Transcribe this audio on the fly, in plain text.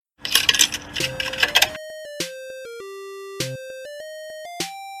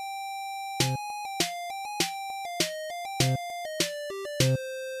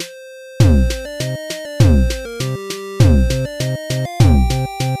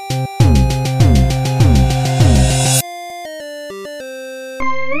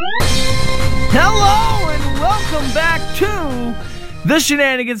welcome back to the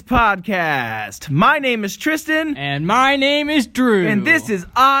Shenanigans Podcast. My name is Tristan. And my name is Drew. And this is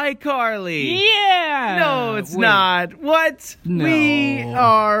iCarly. Yeah! No, it's not. What? No. We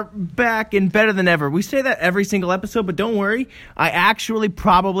are back and better than ever. We say that every single episode, but don't worry. I actually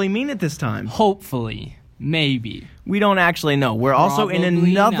probably mean it this time. Hopefully. Maybe. We don't actually know. We're also in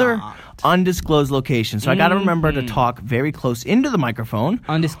Probably another not. undisclosed location. So I got to remember to talk very close into the microphone.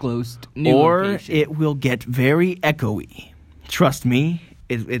 Undisclosed new Or location. it will get very echoey. Trust me,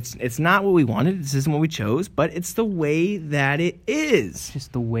 it's not what we wanted. This isn't what we chose, but it's the way that it is.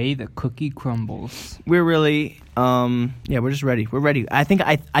 Just the way the cookie crumbles. We're really, we're just ready. We're ready. I think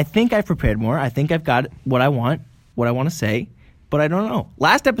I've prepared more. I think I've got what I want to say, but I don't know.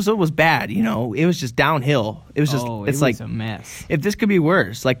 Last episode was bad. You know, it was just downhill. It was just, it it's was like a mess. if this could be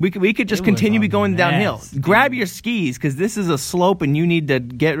worse. Like we could just It was continue a going downhill. mess, Grab your skis because this is a slope and you need to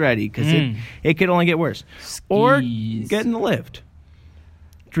get ready because it could only get worse. Or Skis. get in the lift.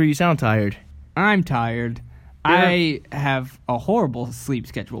 Drew, you sound tired. I'm tired. I have a horrible sleep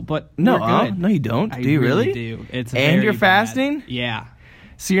schedule, but No, we're good. no, you don't. I Do you really? do. It's And very you're bad. fasting? Yeah.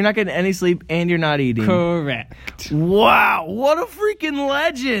 So you're not getting any sleep and you're not eating. Correct. Wow, what a freaking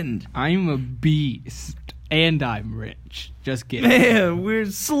legend. I'm a beast. And I'm rich. Just kidding. Man, we're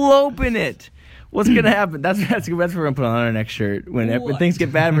sloping it. What's going to happen? That's what we're going to put on our next shirt. When What? things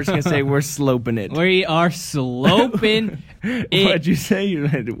get bad, we're just going to say we're sloping it. We are sloping it. What'd you say? You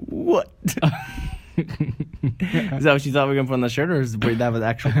said, what? Is that what you thought we were going to put on the shirt, or is that the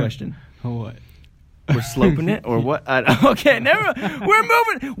actual question? What? We're sloping it, or what? Okay, never. We're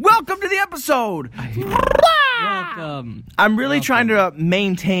moving. Welcome to the episode. Welcome. I'm really trying to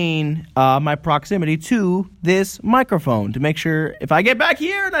maintain my proximity to this microphone to make sure if I get back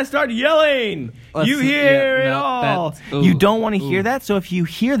here and I start yelling, you hear it all. You don't want to hear that, so if you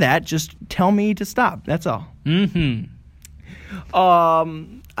hear that, just tell me to stop. That's all. Mm-hmm.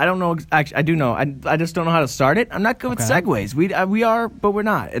 I don't know. Actually, I do know. I just don't know how to start it. I'm not good with segues. We are, but we're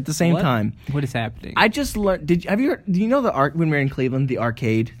not at the same time. What is happening? I just learned. Do you know the when we were in Cleveland, the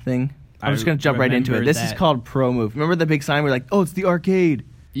arcade thing? I'm just gonna jump right into it. This is called Pro Move. Remember the big sign? We're like, oh, it's the arcade.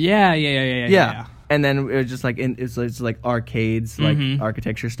 Yeah. And then it was just like it's like arcades, like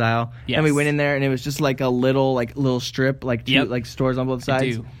architecture style. Yes. And we went in there, and it was just like a little strip, like two like stores on both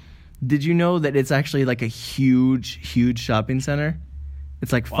sides. do. Did you know that it's actually like a huge shopping center?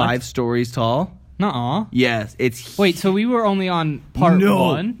 It's like 5 stories tall. Nuh-uh. Yes, it's Wait, so we were only on part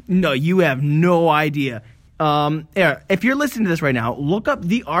one? No, you have no idea. If you're listening to this right now, look up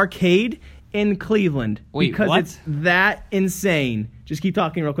the arcade in Cleveland. Wait, because what? it's that insane. Just keep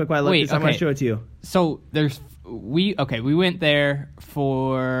talking real quick while I look this. I'm going to show it to you. So we went there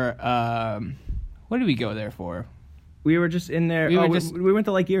for what did we go there for? We were just in there. We went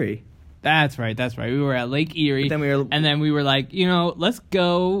to Lake Erie. That's right. We were at Lake Erie. But then we were like, let's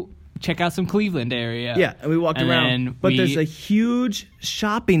go check out some Cleveland area. Yeah, and we walked around. But there's a huge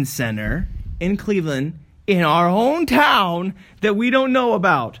shopping center in Cleveland in our hometown that we don't know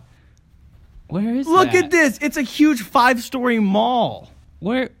about. Where is Look that? at this. It's a huge 5-story mall.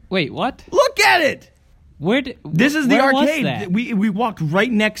 Where? Wait, what? Look at it. This is the where was arcade. that? We walked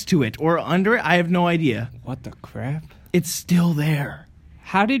right next to it or under it. I have no idea. What the crap? It's still there.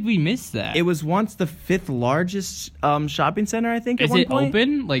 How did we miss that? It was once the 5th largest shopping center, I think. Is at one it point.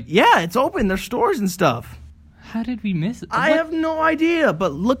 open? Like, Yeah, it's open. There's stores and stuff. how did we miss it? I have no idea,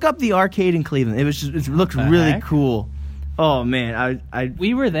 but look up the arcade in Cleveland. It looks really heck? cool. Oh man,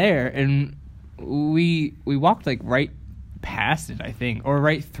 We were there and we walked like right past it, I think, or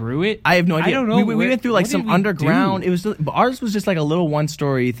right through it. I have no idea. I don't know. We went through like what some did we underground. do? It was ours was just like a little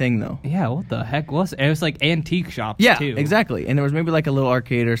 1-story thing though. Yeah, what the heck was it? It was like antique shops Yeah, too. exactly. And there was maybe like a little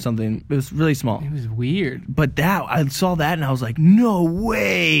arcade or something. It was really small. It was weird. But I saw that and I was like, no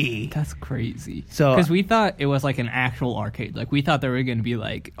way. That's crazy. So- because we thought it was like an actual arcade. Like we thought there were going to be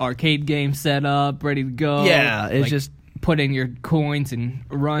like arcade games set up, ready to go. Yeah, it's like, just put in your coins and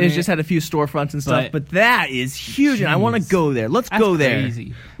run. It just had a few storefronts and stuff, But- but that is huge, and I want to Jeez. go there. Let's That's go there.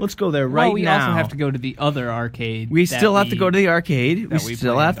 crazy. Let's go there right well, we now. also have to go to the other arcade. We that still have to go to the arcade. We that we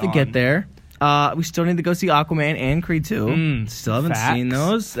still have to planned get on. there. We still need to go see Aquaman and Creed 2. Still haven't seen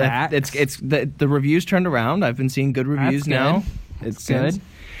those. Facts. It's the reviews turned around. I've been seeing good reviews That's now. good. It's Good.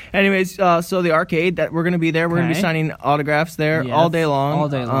 Anyways, so the arcade that we're going to be there. We're going to be Okay. signing autographs there Yes, all day long. all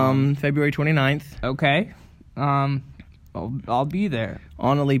day long. February 29th Okay. I'll be there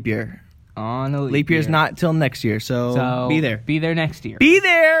on a leap year. on a Leap year's not till next year, so be there. Be there next year. Be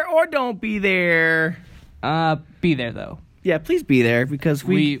there or don't be there. Be there though. Yeah, please be there because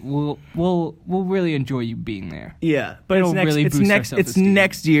we'll really enjoy you being there. Yeah, but it's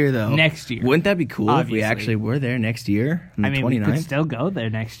next year though. Next year. Wouldn't that be cool if we actually were there next year on the 29th? We could still go there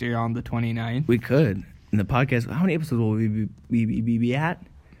next year on the 29th. We could. In the podcast, how many episodes will we be at?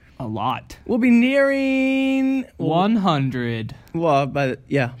 A lot. We'll be nearing 100. Well,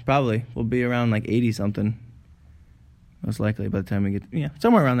 probably. We'll be around like 80 something. Most likely by the time we get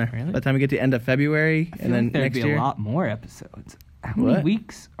somewhere around there. Really? By the time we get to end of February and then there'd next be year. a lot more episodes. How many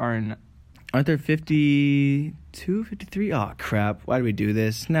weeks are in? Aren't there 52, 53? Oh crap! Why do we do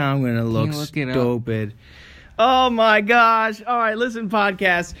this? Now I'm gonna look stupid. Oh my gosh! All right, listen,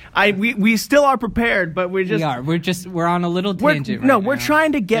 podcast. We still are prepared, but we're on a little tangent. We're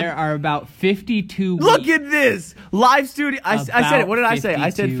trying to get. There are about 52. Look at this live studio. I said it. What did I say? I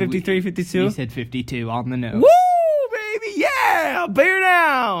said 53, 52. You said 52 on the nose. Woo, baby! Yeah, bear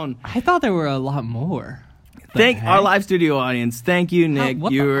down. I thought there were a lot more. Thank our live studio audience. Thank you, Nick.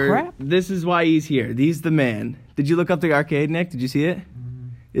 What the crap? This is why he's here. He's the man. Did you look up the arcade, Nick? Did you see it?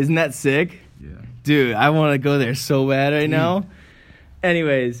 Isn't that sick? Yeah. Dude, I want to go there so bad right now.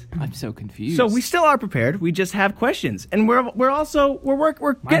 Anyways, I'm so confused. So we still are prepared. We just have questions, and we're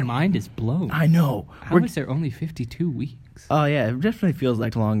My mind is blown. I know. How is there only 52 weeks? Oh yeah, it definitely feels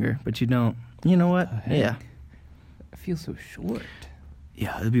like longer, but you don't. You know what? Yeah. It feels so short.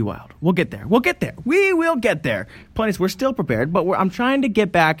 Yeah, it'll be wild. We'll get there. We will get there. Point is, we're still prepared, but I'm trying to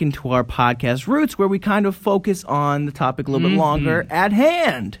get back into our podcast roots where we kind of focus on the topic a little bit longer at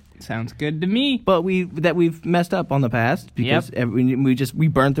hand. Sounds good to me. But we've messed up on the past because we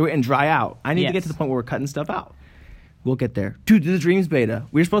burn through it and dry out. I need to get to the point where we're cutting stuff out. We'll get there. Dude, the Dreams beta.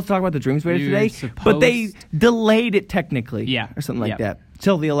 We were supposed to talk about the Dreams beta today, but they delayed it technically. Yeah. Or something like that.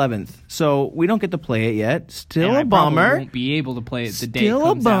 Till the 11th. So we don't get to play it yet. Still a bummer. I won't be able to play it the day it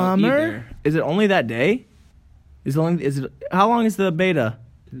comes out either. Is it only that day? How long is the beta?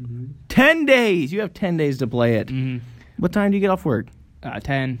 10 days. You have 10 days to play it. Mm-hmm. What time do you get off work?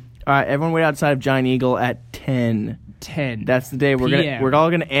 10. All right, everyone wait outside of Giant Eagle at 10. 10. That's the day we're all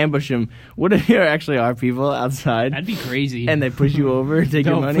gonna ambush him. What if there actually are people outside? That'd be crazy. And they push you over and take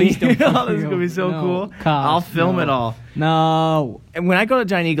your money. Please don't Oh, this is gonna be so cool. Gosh, I'll film it all. No. And when I go to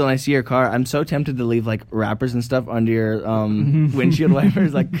Giant Eagle and I see your car, I'm so tempted to leave like wrappers and stuff under your windshield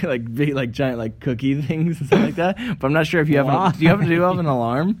wipers, like big like giant like cookie things and stuff like that. But I'm not sure if you have. Do you have an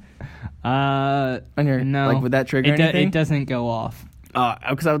alarm? On your like would that trigger anything? It doesn't go off.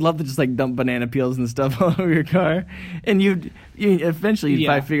 Because I would love to just like dump banana peels and stuff all over your car, and you eventually you'd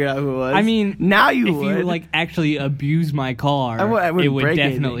probably figure out who it was. I mean, now if you like actually abuse my car, it would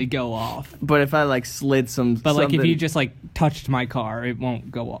definitely go off. But if I like slid like if you just like touched my car, it won't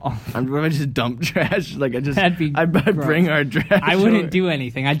go off. What if I just dump trash? Like I'd gross. bring our trash. I wouldn't do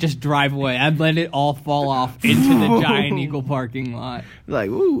anything. I'd just drive away. I'd let it all fall off into the Giant Eagle parking lot. Like,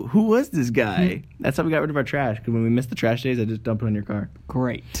 ooh, who was this guy? That's how we got rid of our trash. Because when we missed the trash days, I just dumped it on your car.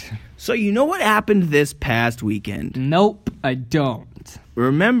 Great. So you know what happened this past weekend? Nope, I don't.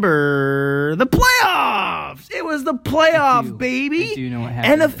 Remember the playoffs? It was the playoffs, baby. I do know what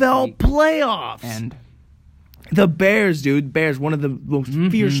happened. NFL playoffs. And the Bears, dude. Bears, one of the most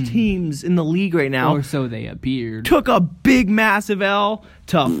fierce teams in the league right now. Or so they appeared. Took a big, massive L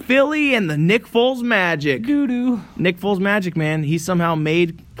to Philly and the Nick Foles Magic. Doo-doo. Nick Foles Magic, man. He somehow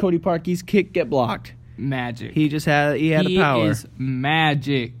made Cody Parkey's kick get blocked. Magic. He had a power. He is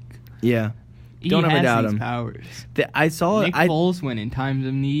magic. Yeah. Don't ever doubt him. Powers. I saw Nick Foles, when in times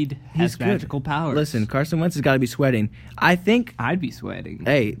of need, has magical powers. Listen, Carson Wentz has got to be sweating. I think I'd be sweating.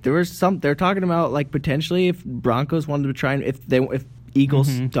 Hey, they're talking about like potentially if Broncos wanted to try and if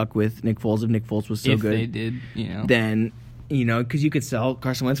Eagles stuck with Nick Foles, if Nick Foles was so good, if they did, then because you could sell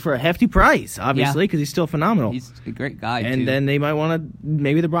Carson Wentz for a hefty price, obviously, because he's still phenomenal. He's a great guy, and then they might want to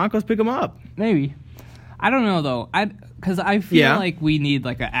maybe the Broncos pick him up. Maybe. I don't know though. Because I feel like we need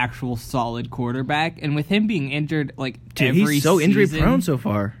like an actual solid quarterback, and with him being injured, he's so injury prone so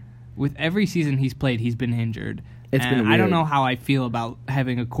far. With every season he's played, he's been injured. It's been weird. I don't know how I feel about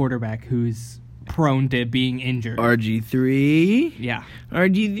having a quarterback who's prone to being injured. RG3. Yeah.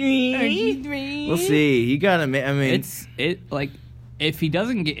 RG3. We'll see. You gotta. I mean, if he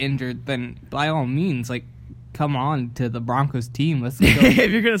doesn't get injured, then by all means, come on to the Broncos team. Let's go. If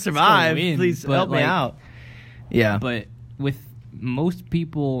you're gonna survive, please help me out. Yeah. But with most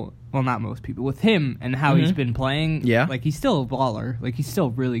people, well, not most people, with him and how he's been playing, he's still a baller. He's still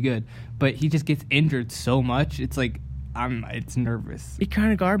really good. But he just gets injured so much. It's it's nervous. He's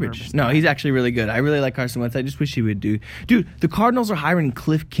kind of garbage. No, he's actually really good. I really like Carson Wentz. I just wish he would do. Dude, the Cardinals are hiring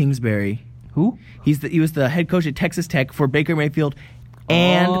Cliff Kingsbury. Who? He was the head coach at Texas Tech for Baker Mayfield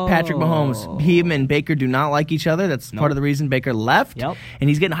and Patrick Mahomes. Him and Baker do not like each other. That's part of the reason Baker left. Yep. And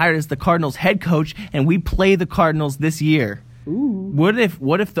he's getting hired as the Cardinals head coach, and we play the Cardinals this year. Ooh. What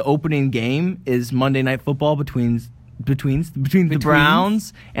if the opening game is Monday Night Football between the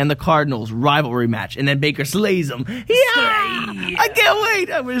Browns and the Cardinals, rivalry match, and then Baker slays them? Yeah! I can't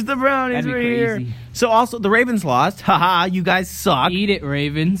wait. I wish the Brownies were here. So also the Ravens lost. Haha, you guys suck. Eat it,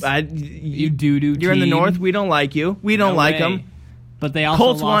 Ravens. You doo-doo You're team. in the North. We don't like you. We don't like them. But they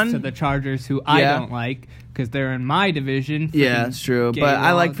also lost to the Chargers, who I don't like, because they're in my division. Yeah, it's true. But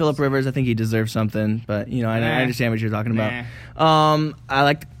I like Phillip Rivers. I think he deserves something. But, I understand what you're talking about. I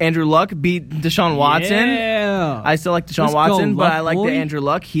like Andrew Luck beat Deshaun Watson. Yeah. I still like Deshaun Watson, but I like the Andrew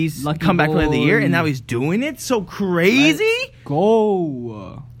Luck. He's come back player of the year, and now he's doing it. So crazy. Let's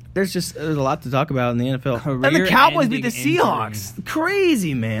go. There's a lot to talk about in the NFL. And the Cowboys beat the Seahawks.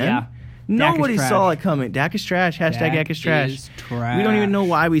 Crazy, man. Yeah. Nobody saw it coming. Dak is trash. Hashtag Dak is trash. We don't even know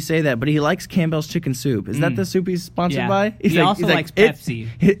why we say that, but he likes Campbell's chicken soup. Is that the soup he's sponsored by? He also likes Pepsi.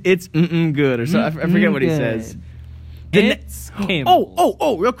 It's good or so. I forget what he says. It's Campbell.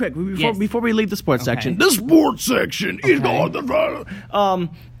 Oh, real quick before we leave the sports section. The sports section is on the front.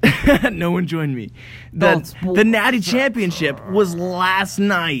 No one joined me. The Natty Championship was last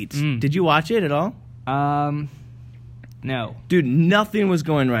night. Did you watch it at all? No. Dude, nothing was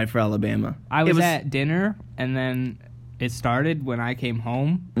going right for Alabama. I was at dinner, and then it started when I came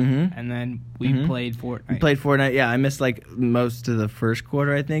home, and then we played Fortnite. Yeah, I missed most of the first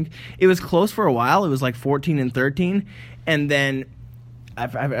quarter, I think. It was close for a while. It was 14-13, and then I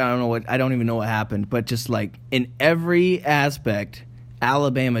don't even know what happened, but just in every aspect,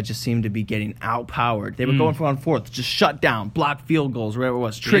 Alabama just seemed to be getting outpowered. They were going for on fourth, just shut down, blocked field goals, whatever it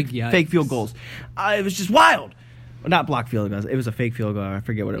was, fake field goals. It was just wild. Not block field goals. It was a fake field goal. I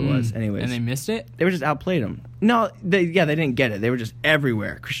forget what it was. Anyways. And they missed it? They were just outplayed them. No, they didn't get it. They were just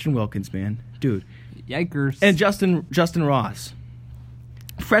everywhere. Christian Wilkins, man. Dude. Yikers. And Justin Ross.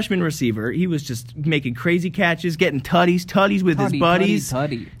 Freshman receiver. He was just making crazy catches, getting tutties with his buddies.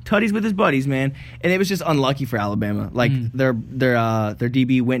 Tutties with his buddies, man. And it was just unlucky for Alabama. Their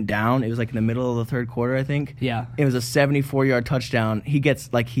DB went down. It was in the middle of the third quarter, I think. Yeah. It was a 74-yard touchdown. He gets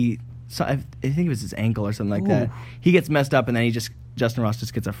So I think it was his ankle or something like that. He gets messed up, and then Justin Ross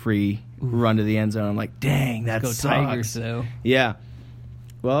just gets a free run to the end zone. I'm like, dang, that sucks. Tigers, though. Yeah.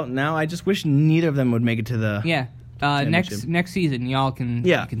 Well, now I just wish neither of them would make it to the next season, y'all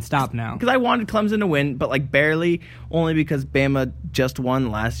can stop now. Because I wanted Clemson to win, but barely, only because Bama just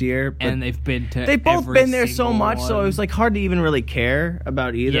won last year. And they've both been there so much, so it was hard to even really care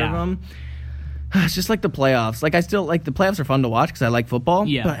about either of them. It's just like the playoffs. I still the playoffs are fun to watch because I like football.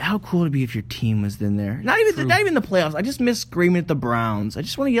 Yeah. But how cool would it be if your team was in there? Not even the playoffs. I just miss screaming at the Browns. I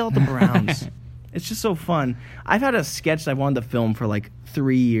just want to yell at the Browns. It's just so fun. I've had a sketch I wanted to film for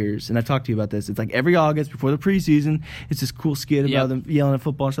 3 years, and I talked to you about this. It's every August before the preseason, it's this cool skit about them yelling at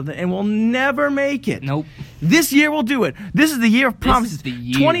football or something, and we'll never make it. Nope. This year we'll do it. This is the year of promises.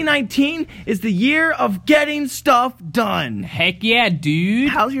 2019 is the year of getting stuff done. Heck yeah, dude.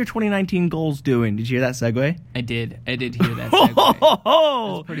 How's your 2019 goals doing? Did you hear that segue? I did hear that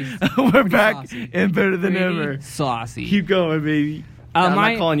segue. We're back saucy. and better than ever. Saucy. Keep going, baby. I'm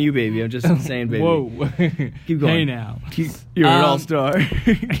not calling you baby. I'm just saying baby. Whoa. Keep going. Hey now. You're an all-star.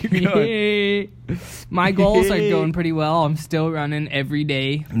 Keep going. My goals are going pretty well. I'm still running every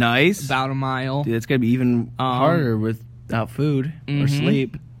day. Nice. About a mile. Dude, it's going to be even harder without food or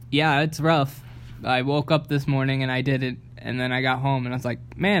sleep. Yeah, it's rough. I woke up this morning and I did it, and then I got home and I was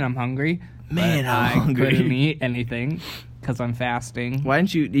like, man, I'm hungry. Man, I'm hungry. I couldn't eat anything because I'm fasting. Why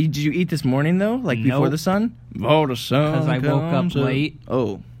didn't you? Did you eat this morning though? Before the sun? Oh, the sun. Because I woke up late.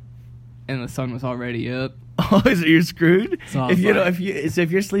 Oh, and the sun was already up. Oh, so you're screwed. So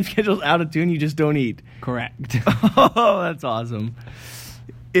if your sleep schedule's out of tune, you just don't eat. Correct. Oh, that's awesome.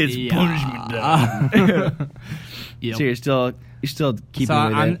 It's punishment time. Yep. So you're still keeping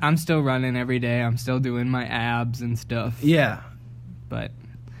with it. I'm still running every day. I'm still doing my abs and stuff. Yeah. But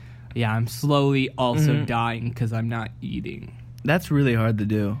yeah, I'm slowly also dying because I'm not eating. That's really hard to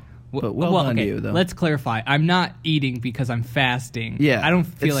do. But well done to you, though. Let's clarify. I'm not eating because I'm fasting. Yeah. I don't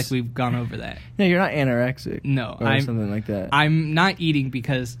feel like we've gone over that. No, you're not anorexic. No. Or something like that. I'm not eating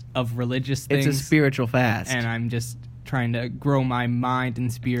because of religious things. It's a spiritual fast. And I'm just trying to grow my mind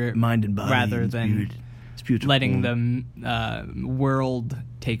and spirit. Mind and body. Rather than letting the world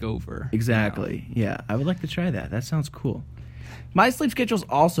take over. Exactly. Yeah. I would like to try that. That sounds cool. My sleep schedule's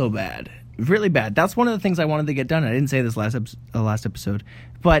also bad. really bad. That's one of the things I wanted to get done. I didn't say this last episode,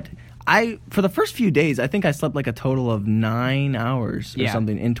 but for the first few days, I think I slept like a total of 9 hours or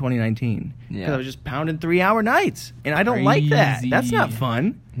something in 2019. Because I was just pounding 3-hour nights, and I don't like that. That's not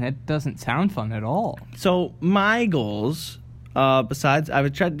fun. That doesn't sound fun at all. So my goals, besides, I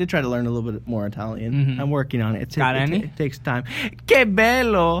did try to learn a little bit more Italian. Mm-hmm. I'm working on it. It takes time. Que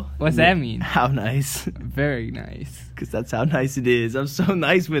bello! What's that mean? How nice. Very nice. Because that's how nice it is. I'm so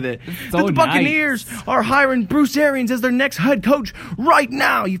nice with it. So the Buccaneers are hiring Bruce Arians as their next head coach right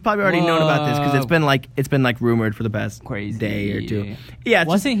now. You've probably already known about this because it's been rumored for the past day or two. Yeah,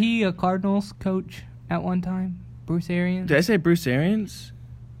 wasn't he a Cardinals coach at one time? Bruce Arians? Did I say Bruce Arians?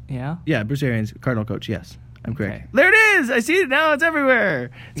 Yeah. Yeah, Bruce Arians, Cardinal coach. Yes. I'm correct. Okay. There it is. I see it now. It's everywhere.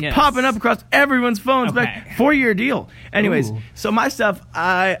 It's popping up across everyone's phones. Okay. 4-year deal. Anyways, so my stuff,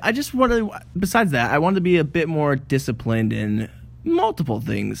 I just wanted, besides that, I wanted to be a bit more disciplined in multiple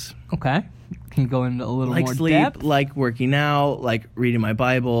things. Okay. Can you go into a little more sleep, depth? Like working out, like reading my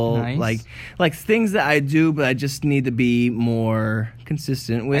Bible, nice. like things that I do, but I just need to be more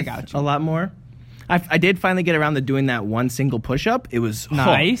consistent with a lot more. I did finally get around to doing that one single push-up. It was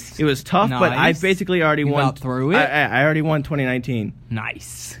nice. It was tough, but I basically already won. Got through it? I already won 2019.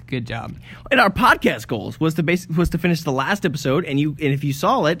 Nice. Good job. And our podcast goals was to finish the last episode, and if you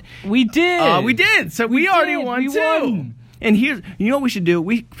saw it, we did. We did. So we already won too. And here's, you know what we should do?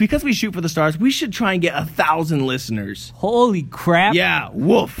 Because we shoot for the stars, we should try and get 1,000 listeners. Holy crap! Yeah,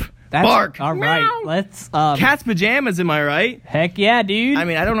 woof. Bark. All right, meow. Let's... Cat's pajamas, am I right? Heck yeah, dude. I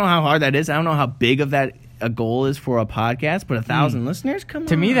mean, I don't know how hard that is. I don't know how big of that a goal is for a podcast, but 1,000 listeners? Come on.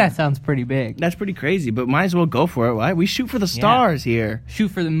 To me, that sounds pretty big. That's pretty crazy, but might as well go for it, right? We shoot for the stars here. Shoot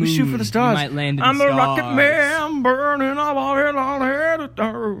for the moon. We shoot for the stars. You might land in I'm the a rocket man burning up all head.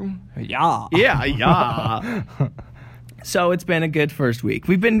 Yeah. Yeah. So it's been a good first week.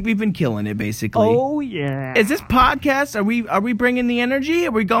 We've been killing it basically. Oh yeah. Is this podcast? Are we bringing the energy?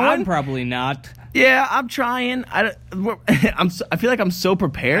 Are we going? I'm probably not. Yeah, I'm trying. I feel like I'm so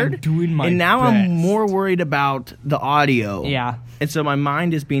prepared. I'm doing my and now best. I'm more worried about the audio. Yeah. And so my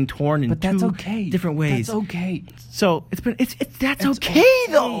mind is being torn in two different ways. That's okay. So that's okay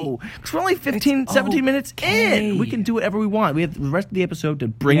though. Because we're only 17 minutes in. We can do whatever we want. We have the rest of the episode to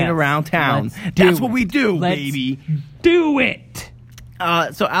bring it around town. That's what we do, baby. Do it.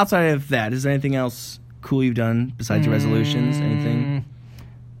 So outside of that, is there anything else cool you've done besides your resolutions? Anything?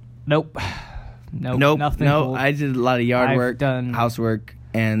 Nope. Nothing cool. I did a lot of yard work, housework,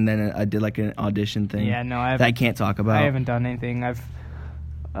 and then I did like an audition thing. Yeah, no, I can't talk about. I haven't done anything.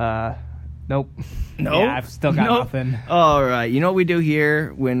 Nope. No? Yeah, I've still got nothing. All right. You know what we do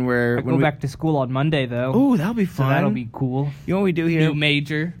here when I go back to school on Monday, though. Oh, that'll be fun. So that'll be cool. You know what we do here? New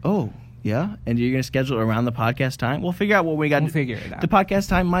major. Oh, yeah? And you're going to schedule it around the podcast time? We'll figure out what we got. We'll figure it out. The podcast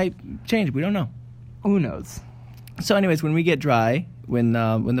time might change. We don't know. Who knows? So anyways, when we get dry, when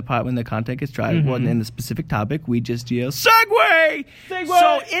the content gets dry, in the specific topic, we just yell, Segway!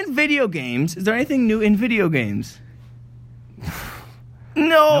 So in video games, is there anything new in video games?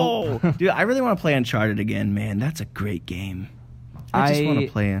 No! Nope. Dude, I really want to play Uncharted again, man. That's a great game. I just want to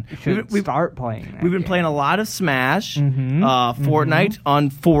play it. We start playing that We've been playing a lot of Smash, Fortnite,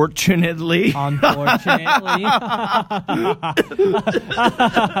 unfortunately.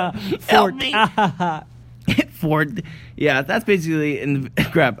 Help me. Yeah, that's basically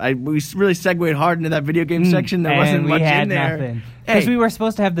crap. We really segued hard into that video game section. There wasn't much in there. Because we were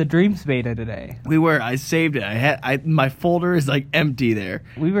supposed to have the Dreams beta today. We were. I saved it. My folder is like empty there.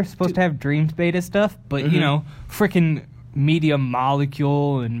 We were supposed to have Dreams beta stuff, but freaking Media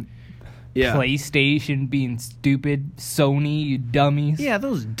Molecule and PlayStation being stupid, Sony, you dummies. Yeah,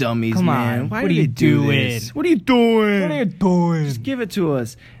 those dummies, Come man. On. Why what are you doing? What are you doing? What are you doing? Just give it to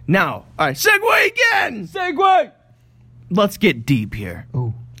us. Now, all right, segue again. Segue. Let's get deep here.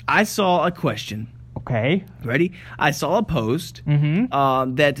 Ooh. I saw a question. Okay. Ready? I saw a post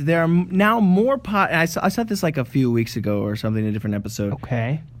that there are now more I saw this like a few weeks ago or something in a different episode.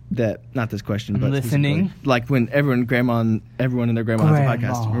 Okay. That not this question, but listening. Like when everyone and their grandma has a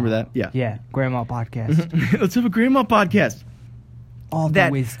podcast. Remember that? Yeah. Yeah. Grandma podcast. Let's have a grandma podcast. All the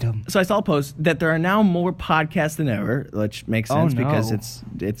wisdom. So I saw a post that there are now more podcasts than ever, which makes sense because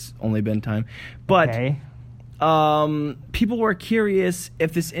it's only been time. But people were curious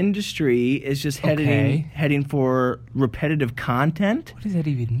if this industry is just heading for repetitive content. What does that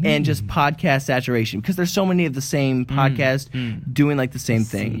even mean? And just podcast saturation, because there's so many of the same podcasts doing like the same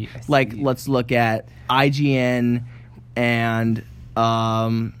thing. Like let's look at IGN and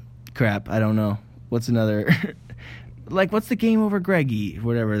crap, I don't know. What's another? Like, what's the Game Over Greggy?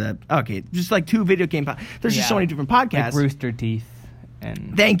 Whatever that. Okay, just like two video game. There's just so many different podcasts. Like Rooster Teeth.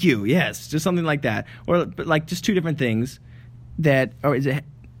 And thank you. Yes, just something like that, or like just two different things that, or is it?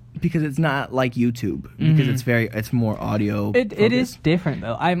 Because it's not like YouTube. Because it's more audio. It is different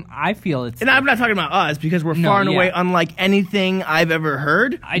though. I feel it's. And I'm not talking about us because we're far and away unlike anything I've ever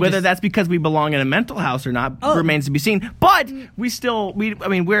heard. Whether that's because we belong in a mental house or not remains to be seen. But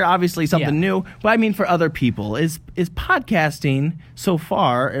we're obviously something new. But I mean, for other people, is podcasting so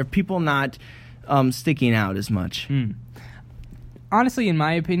far? Are people not sticking out as much? Honestly, in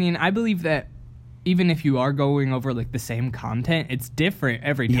my opinion, I believe that. Even if you are going over like the same content, it's different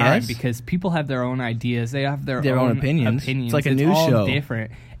every time because people have their own ideas. They have their own opinions. It's like a news show.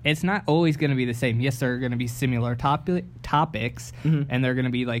 Different. It's not always going to be the same. Yes, there are going to be similar topics, and they're going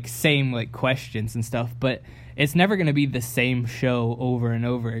to be like same like questions and stuff. But it's never going to be the same show over and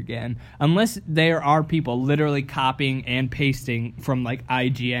over again, unless there are people literally copying and pasting from like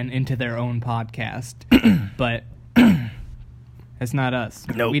IGN into their own podcast. But. That's not us.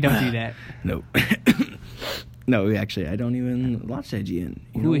 Nope. We don't do that. Nope. No, actually, I don't even watch IGN.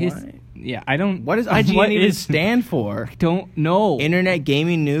 Why? Yeah, I don't. What does IGN even stand for? I don't know. Internet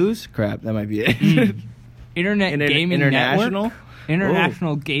Gaming News? Crap, that might be it. Internet Gaming International? Network?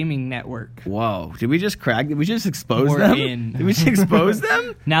 International Gaming Network. Whoa. Did we just crack? Did we just expose them? Did we just expose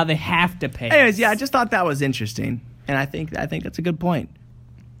them? Now they have to pay. Anyways, yeah, I just thought that was interesting. And I think that's a good point.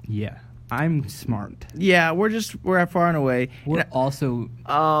 Yeah. I'm smart. Yeah, we're far and away. We also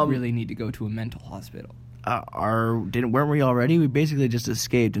really need to go to a mental hospital. Weren't we already? We basically just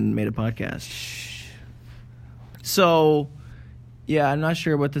escaped and made a podcast. Shh. So, yeah, I'm not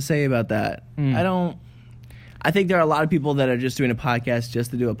sure what to say about that. I think there are a lot of people that are just doing a podcast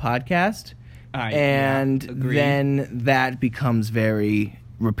just to do a podcast. Then that becomes very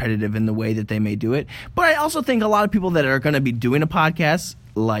repetitive in the way that they may do it. But I also think a lot of people that are going to be doing a podcast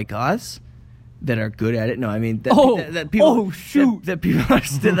like us that are good at it. No, I mean that people that people are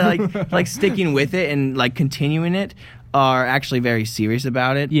still like sticking with it and like continuing it are actually very serious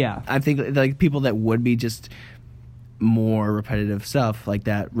about it. Yeah. I think like people that would be just more repetitive stuff like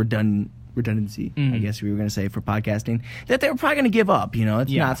that redundancy, I guess we were going to say, for podcasting, that they were probably going to give up.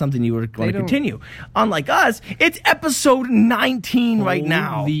 It's not something you were going to continue. Unlike us, it's episode 19 right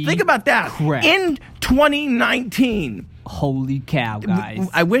now. Think about that. Crap. In 2019. Holy cow, guys.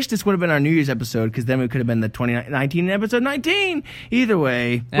 I wish this would have been our New Year's episode, because then we could have been the 2019 episode 19. Either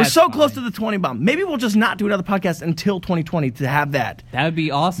way, we're so close to the 20 bomb. Maybe we'll just not do another podcast until 2020 to have that. That would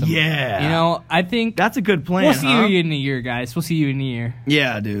be awesome. Yeah. I think that's a good plan. We'll see you in a year, guys. We'll see you in a year.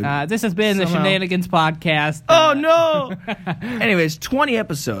 Yeah, dude. This has been the Shenanigans Podcast. Oh, no. Anyways, 20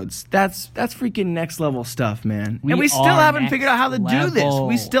 episodes. That's freaking next level stuff, man. And we still haven't figured out how to do this.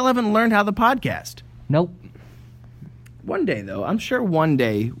 We still haven't learned how to podcast. Nope. One day, though, I'm sure one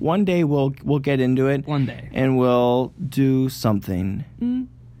day we'll get into it. One day, and we'll do something.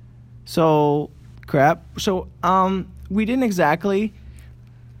 So, crap. So, we didn't exactly.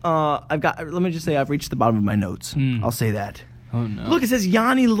 Let me just say, I've reached the bottom of my notes. I'll say that. Oh no! Look, it says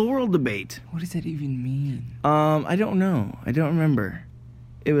Yanni Laurel debate. What does that even mean? I don't know. I don't remember.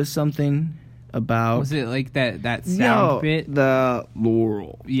 It was something about. Was it like that sound bit? The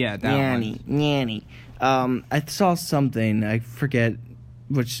Laurel. Yeah, that Yanni. I saw something, I forget,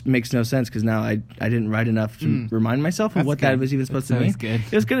 which makes no sense because now I didn't write enough to remind myself of what that was even supposed to mean. Good.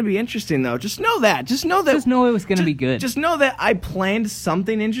 It was going to be interesting, though. Just know that. Just know it was going to be good. Just know that I planned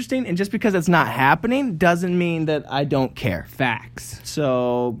something interesting, and just because it's not happening doesn't mean that I don't care. Facts.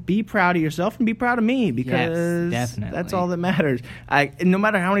 So be proud of yourself and be proud of me, because that's all that matters. No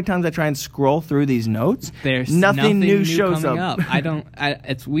matter how many times I try and scroll through these notes, there's nothing new shows up.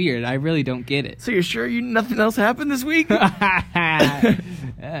 It's weird. I really don't get it. So you're sure nothing else happened this week?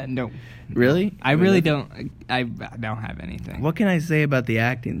 No. Really? I really don't. I don't have anything. What can I say about the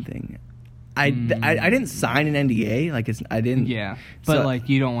acting thing? I didn't sign an NDA. I didn't. Yeah, but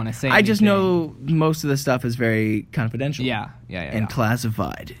you don't want to say. I just know most of the stuff is very confidential. Yeah. And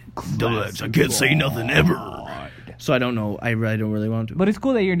classified. I can't say nothing ever. So I don't know. I don't really want to. But it's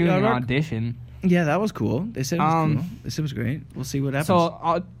cool that you're doing an audition. Yeah, that was cool. They said it was cool. They said it was great. We'll see what happens.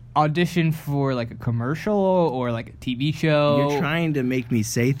 So audition for a commercial or a TV show. You're trying to make me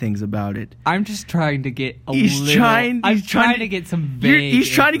say things about it. I'm just trying to get He's trying to get some vague. He's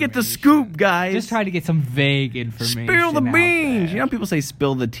trying to get the scoop, guys. Just trying to get some vague information. Spill the beans. You know how people say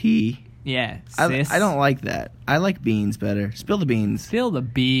spill the tea? Yeah, I don't like that. I like beans better. Spill the beans. Spill the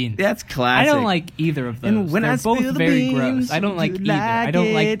beans. That's classic. I don't like either of those. And when They're both very gross. I don't like either. I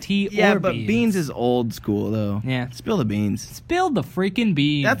don't like tea or beans. Yeah, but beans is old school, though. Yeah. Spill the beans. Spill the freaking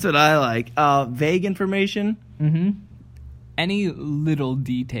beans. That's what I like. Vague information. Mm-hmm. Any little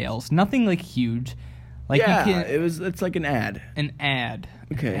details. Nothing huge. Like it's like an ad. An ad.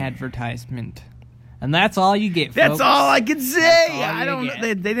 Okay. An advertisement. And that's all you get, folks. That's all I can say. I don't know.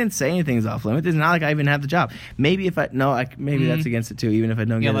 They didn't say anything's off limits. It's not like I even have the job. Maybe if maybe that's against it too, even if I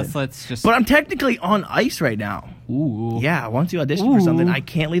don't get it. Let's just. But I'm technically on ice right now. Ooh. Yeah, once you audition for something, I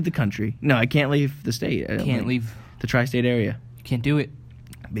can't leave the country. No, I can't leave the state. Can't leave the tri-state area. You can't do it.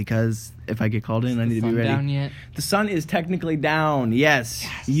 Because if I get called in, I need to be ready. Down yet? The sun is technically down. Yes.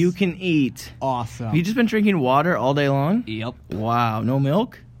 You can eat. Awesome. Have you just been drinking water all day long? Yep. Wow. No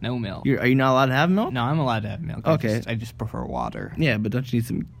milk? No milk. Are you not allowed to have milk? No, I'm allowed to have milk. Okay. I just prefer water. Yeah, but don't you need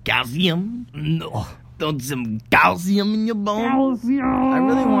some calcium? No. Don't some calcium in your bones? Calcium. I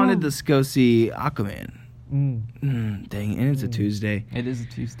really wanted to go see Aquaman. Dang, and it's a Tuesday. It is a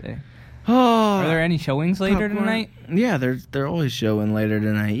Tuesday. Oh, are there any showings later tonight? Yeah, they're always showing later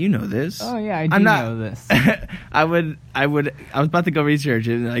tonight. You know this. Oh yeah, I know this. I was about to go research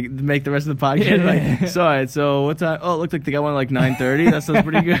it and like make the rest of the podcast. So what time? Oh, it looked like they got one at like 9:30. That sounds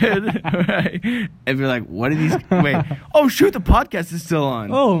pretty good. All right. And you're like, what are these? Wait. Oh shoot, the podcast is still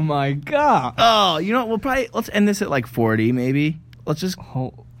on. Oh my god. Oh, you know what? Let's end this at like 40 maybe. Let's just. Why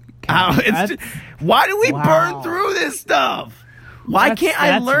do we burn through this stuff? Why can't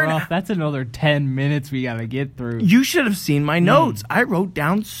I learn? Rough. That's another 10 minutes we gotta get through. You should have seen my notes. I wrote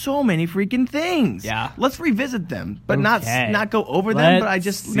down so many freaking things. Yeah. Let's revisit them, but not go over them. But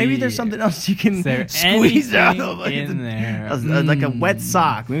maybe there's something else you can squeeze out of it. In there. Like a wet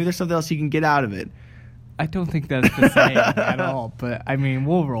sock. Maybe there's something else you can get out of it. I don't think that's the same at all, but I mean,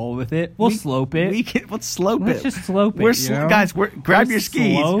 we'll roll with it. We'll slope it. Let's slope it. Let's just slope it. Guys, grab your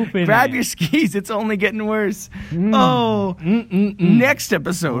skis. Grab your skis. It's only getting worse. Next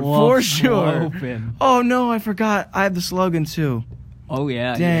episode for sure. Oh no, I forgot. I have the slogan too. Oh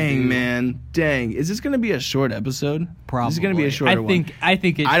yeah. Dang, man. Dang. Is this going to be a short episode? Probably. This is going to be a shorter one. I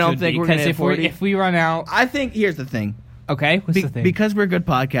think it. I don't think we're going to hit 40. If we run out, I think here's the thing. Okay, what's the thing? Because we're good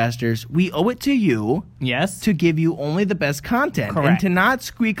podcasters, we owe it to you to give you only the best content. Correct. And to not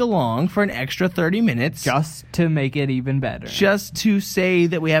squeak along for an extra 30 minutes. Just to make it even better. Just to say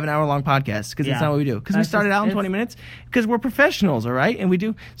that we have an hour-long podcast, because that's not what we do. Because we started out in 20 minutes, because we're professionals, all right? And we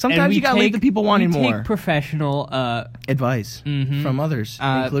do. Sometimes you got to leave the people wanting more. We take professional advice from others,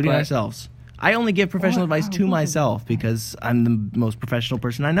 including ourselves. I only give professional advice to myself, because I'm the most professional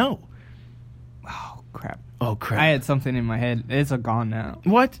person I know. Oh, crap. Oh, crap. I had something in my head. It's a gone now.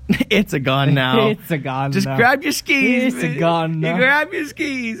 What? It's a gone now. It's a gone Just now. grab your skis. It's a gone now. You grab your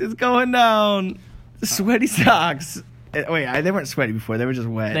skis. It's going down. Sweaty socks. Wait, they weren't sweaty before. They were just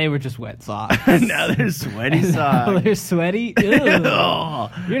wet. They were just wet socks. Now they're sweaty socks. Now they're sweaty? Oh.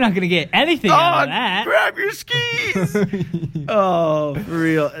 You're not going to get anything out of that. Grab your skis. Oh, for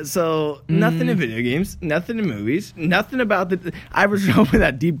real. So, nothing in video games, nothing in movies, nothing about the... I was hoping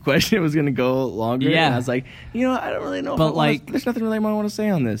that deep question was going to go longer. Yeah. And I was like, I don't really know. But there's nothing really I want to say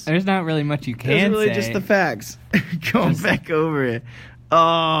on this. There's not really much you can say. There's really just the facts. Going back over it.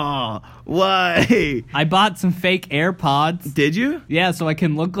 Oh, why? I bought some fake AirPods. Did you? Yeah, so I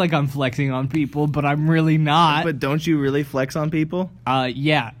can look like I'm flexing on people, but I'm really not. But don't you really flex on people?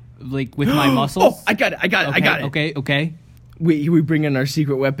 Yeah, like with my muscles. Oh, I got it. Okay. We bring in our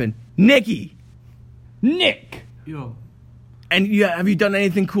secret weapon, Nicky. Nick. Yo. And have you done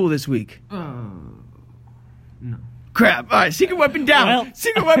anything cool this week? No. Crap. All right, secret weapon down. Well,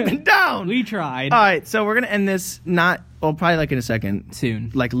 secret weapon down. We tried. All right, so we're going to end this probably like in a second.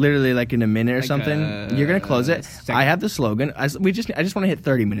 Soon. Like literally like in a minute or something. You're going to close it. I have the slogan. I just want to hit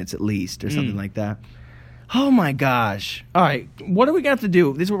 30 minutes at least or something like that. Oh my gosh. All right, what are we going to have to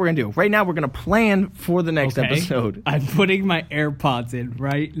do? This is what we're going to do. Right now we're going to plan for the next episode. I'm putting my AirPods in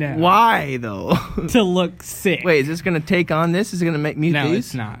right now. Why though? To look sick. Wait, is this going to take on this? Is it going to make mute these? No,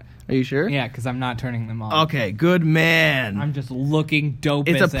 it's not. Are you sure? Yeah, because I'm not turning them on. Okay, good man. I'm just looking dope.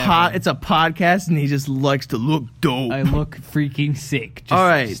 It's a podcast, and he just likes to look dope. I look freaking sick. All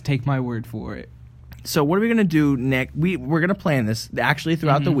right, just take my word for it. So what are we gonna do next? We're gonna plan this actually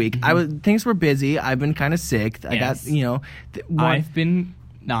throughout the week. Things were busy. I've been kind of sick. Yes. I got I've been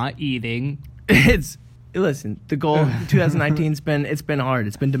not eating. Listen, the goal 2019's been hard.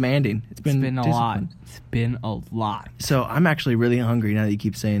 It's been demanding. It's been a lot. It's been a lot. So I'm actually really hungry now that you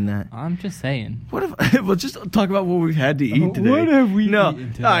keep saying that. I'm just saying. What if we'll just talk about what we've had to eat today? What have we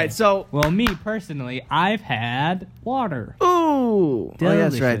eaten today? All right, so me personally, I've had water. Ooh. Delicious. Oh,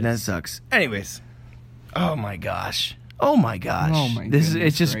 that's right. That sucks. Anyways. Oh my gosh.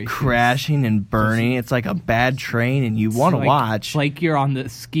 It's just crashing and burning. It's like a bad train, and you want to watch. It's like you're on the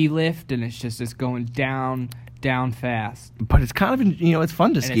ski lift, and it's just going down down fast. But it's kind of, it's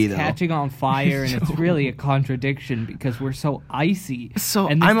fun to ski, it's though. Catching on fire, and it's really a contradiction because we're so icy. So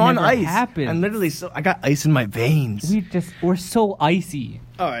and I'm on ice. Happens. I'm literally I got ice in my veins. We're so icy.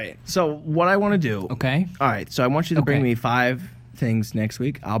 All right. So what I want to do. Okay. All right. So I want you to bring me 5 things next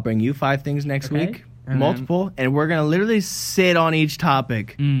week. I'll bring you 5 things next week. Multiple. And we're going to literally sit on each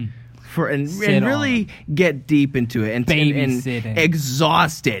topic. And really get deep into it and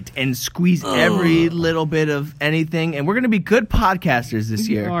exhaust it and squeeze every little bit of anything. And we're going to be good podcasters this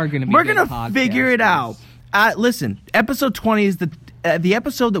year. We're going to figure it out. Listen, episode 20 is the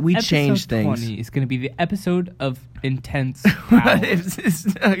episode that we change things. Episode 20 is going to be the episode of intense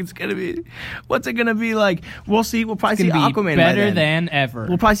it's going to be... What's it going to be like? We'll see. We'll probably see Aquaman by then. Better than ever.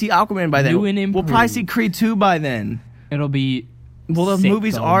 We'll probably see Aquaman by then. New and improved. We'll probably see Creed 2 by then. It'll be... Well, the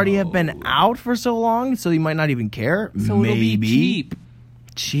movies already have been out for so long, so you might not even care. So maybe. It'll be cheap.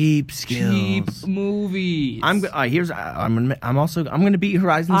 Cheap skills. Cheap movies. I'm gonna beat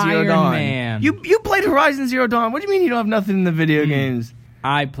Horizon Zero Dawn. Man. You played Horizon Zero Dawn. What do you mean you don't have nothing in the video games?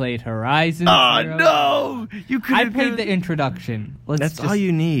 I played Horizon Zero Dawn. You could. I played the introduction. That's all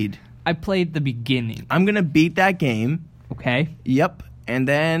you need. I played the beginning. I'm gonna beat that game. Okay. Yep. And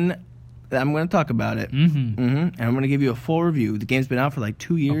then I'm going to talk about it. And I'm going to give you a full review. The game's been out for like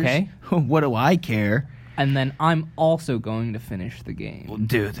 2 years. Okay. What do I care? And then I'm also going to finish the game. Well,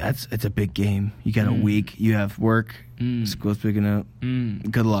 dude, it's a big game. You got a week. You have work. School's picking up.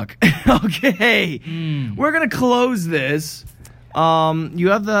 Good luck. Okay. We're going to close this. I have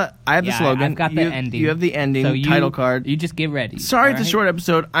the slogan. I've got the ending. You have the ending title card. You just get ready. Sorry, it's a short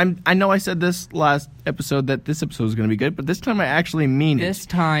episode. I know I said this last episode that this episode was going to be good, but this time I actually mean it. This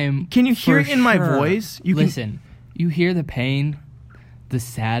time, can you hear it in my voice? Listen, you hear the pain, the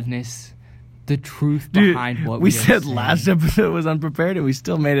sadness, the truth behind what we said. Last episode was unprepared, and we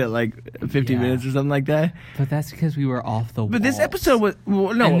still made it like 50 minutes or something like that. But that's because we were off the wall. But this episode was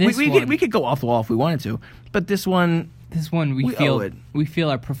we could go off the wall if we wanted to. But this one. We feel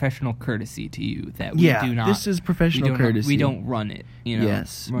our professional courtesy to you that we do not. This is professional courtesy. We don't run it.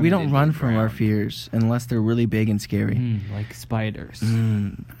 Yes, we don't run from our fears unless they're really big and scary, like spiders.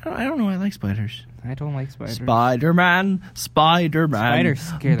 I don't know. I like spiders. I don't like spiders. Spider-Man. Spiders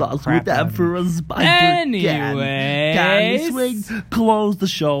scare the crap out of me. Anyways. Can you swing? Close the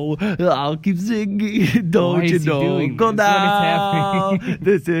show. I'll keep singing. Don't you know? Go down.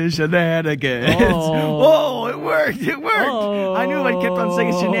 This is shenanigans. Oh, it worked. It worked. I knew if I kept on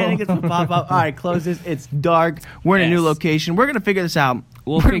singing shenanigans would pop up. All right, close this. It's dark. We're in a new location. We're going to figure this out.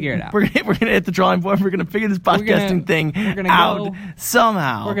 We'll figure it out. We're gonna hit the drawing board. We're gonna figure this podcasting thing out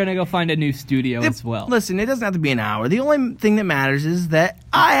somehow. We're gonna go find a new studio as well. Listen, it doesn't have to be an hour. The only thing that matters is that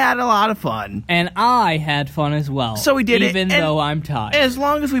I had a lot of fun, and I had fun as well. So we did even though I'm tired. As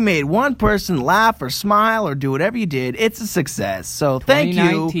long as we made one person laugh or smile or do whatever you did, it's a success. So thank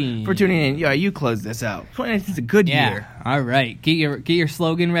you for tuning in. Yeah, you close this out. 2019 is a good year. All right, get your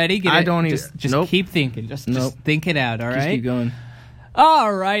slogan ready. Just keep thinking. Just think it out. All right. Just keep going.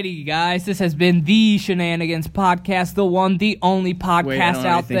 Alrighty, guys. This has been the Shenanigans Podcast, the one, the only podcast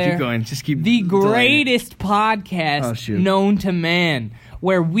out there. Keep going. Just keep the greatest podcast known to man,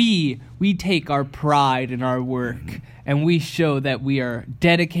 where we take our pride in our work and we show that we are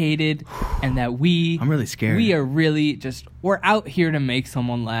dedicated and that I'm really scared. We are really we're out here to make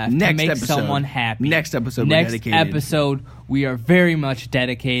someone laugh, to make someone happy. Next episode, we're dedicated. Next episode, we are very much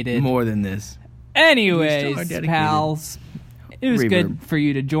dedicated. More than this. Anyways, pals. It was good for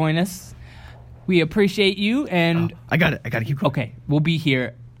you to join us. We appreciate you, and... I got it. I got to keep going. Okay, we'll be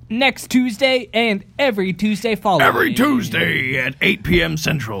here next Tuesday and every Tuesday following. Every Tuesday at 8 p.m.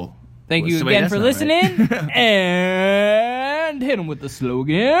 Central. Thank you again for listening, and hit them with the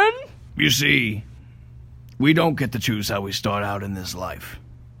slogan. You see, we don't get to choose how we start out in this life.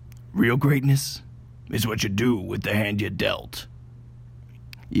 Real greatness is what you do with the hand you're dealt.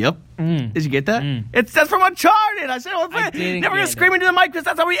 Yep. Did you get that? That's from Uncharted. I said, never gonna scream into the mic because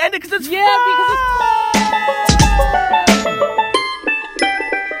that's how we end it. Because it's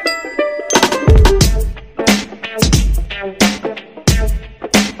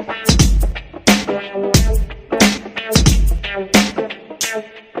fun.